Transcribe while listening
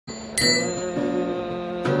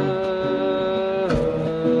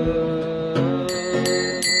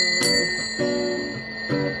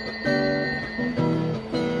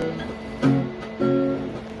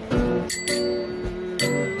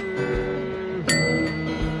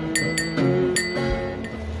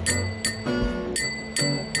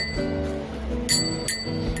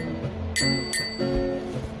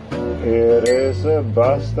It's a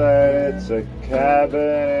bus that it's a cabin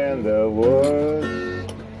in the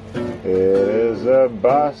woods. It is a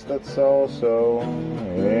bus that's also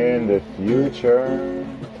in the future.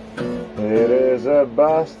 It is a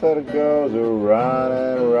bus that goes around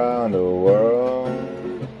and around the world.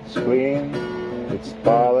 It's clean, it's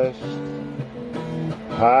polished,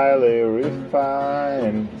 highly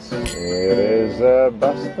refined. It is a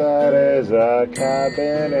bus that is a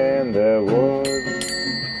cabin in the woods.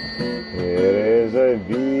 It is a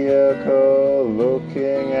vehicle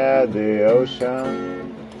looking at the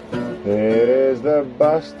ocean. It is the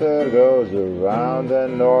bus that goes around the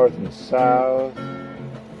north and south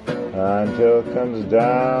until it comes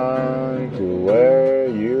down to where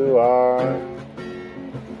you are.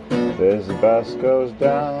 This bus goes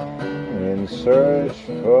down in search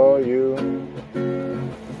for you.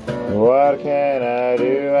 What can I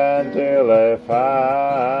do until I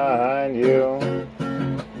find you?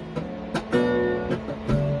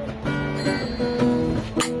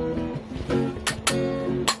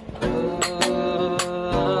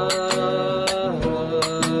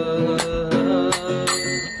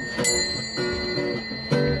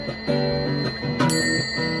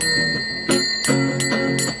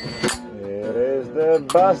 The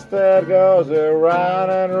bus that goes around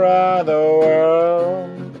and around the world.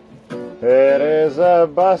 It is a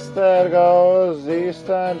bus that goes east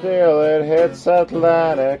until it hits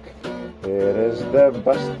Atlantic. It is the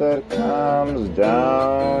bus that comes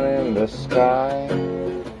down in the sky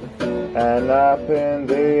and up in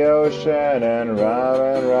the ocean and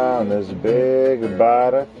round this big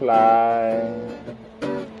butterfly.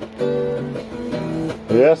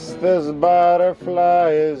 Yes, this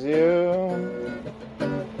butterfly is you.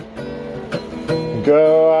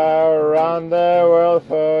 Go around the world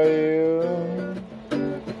for you.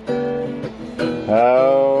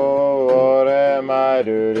 How, what am I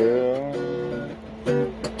to do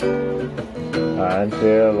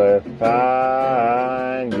until I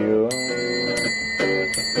find you?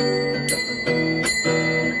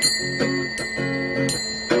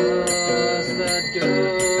 Bus that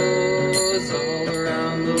goes all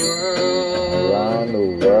around the world. Around the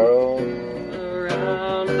world.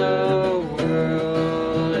 Around the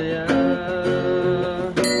world, yeah.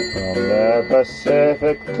 From the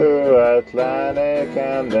Pacific to Atlantic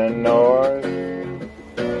and the North,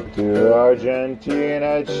 to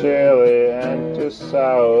Argentina, Chile, and to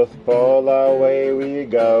South Pole away we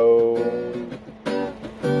go.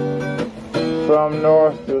 From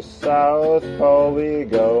North to South Pole we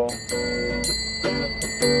go.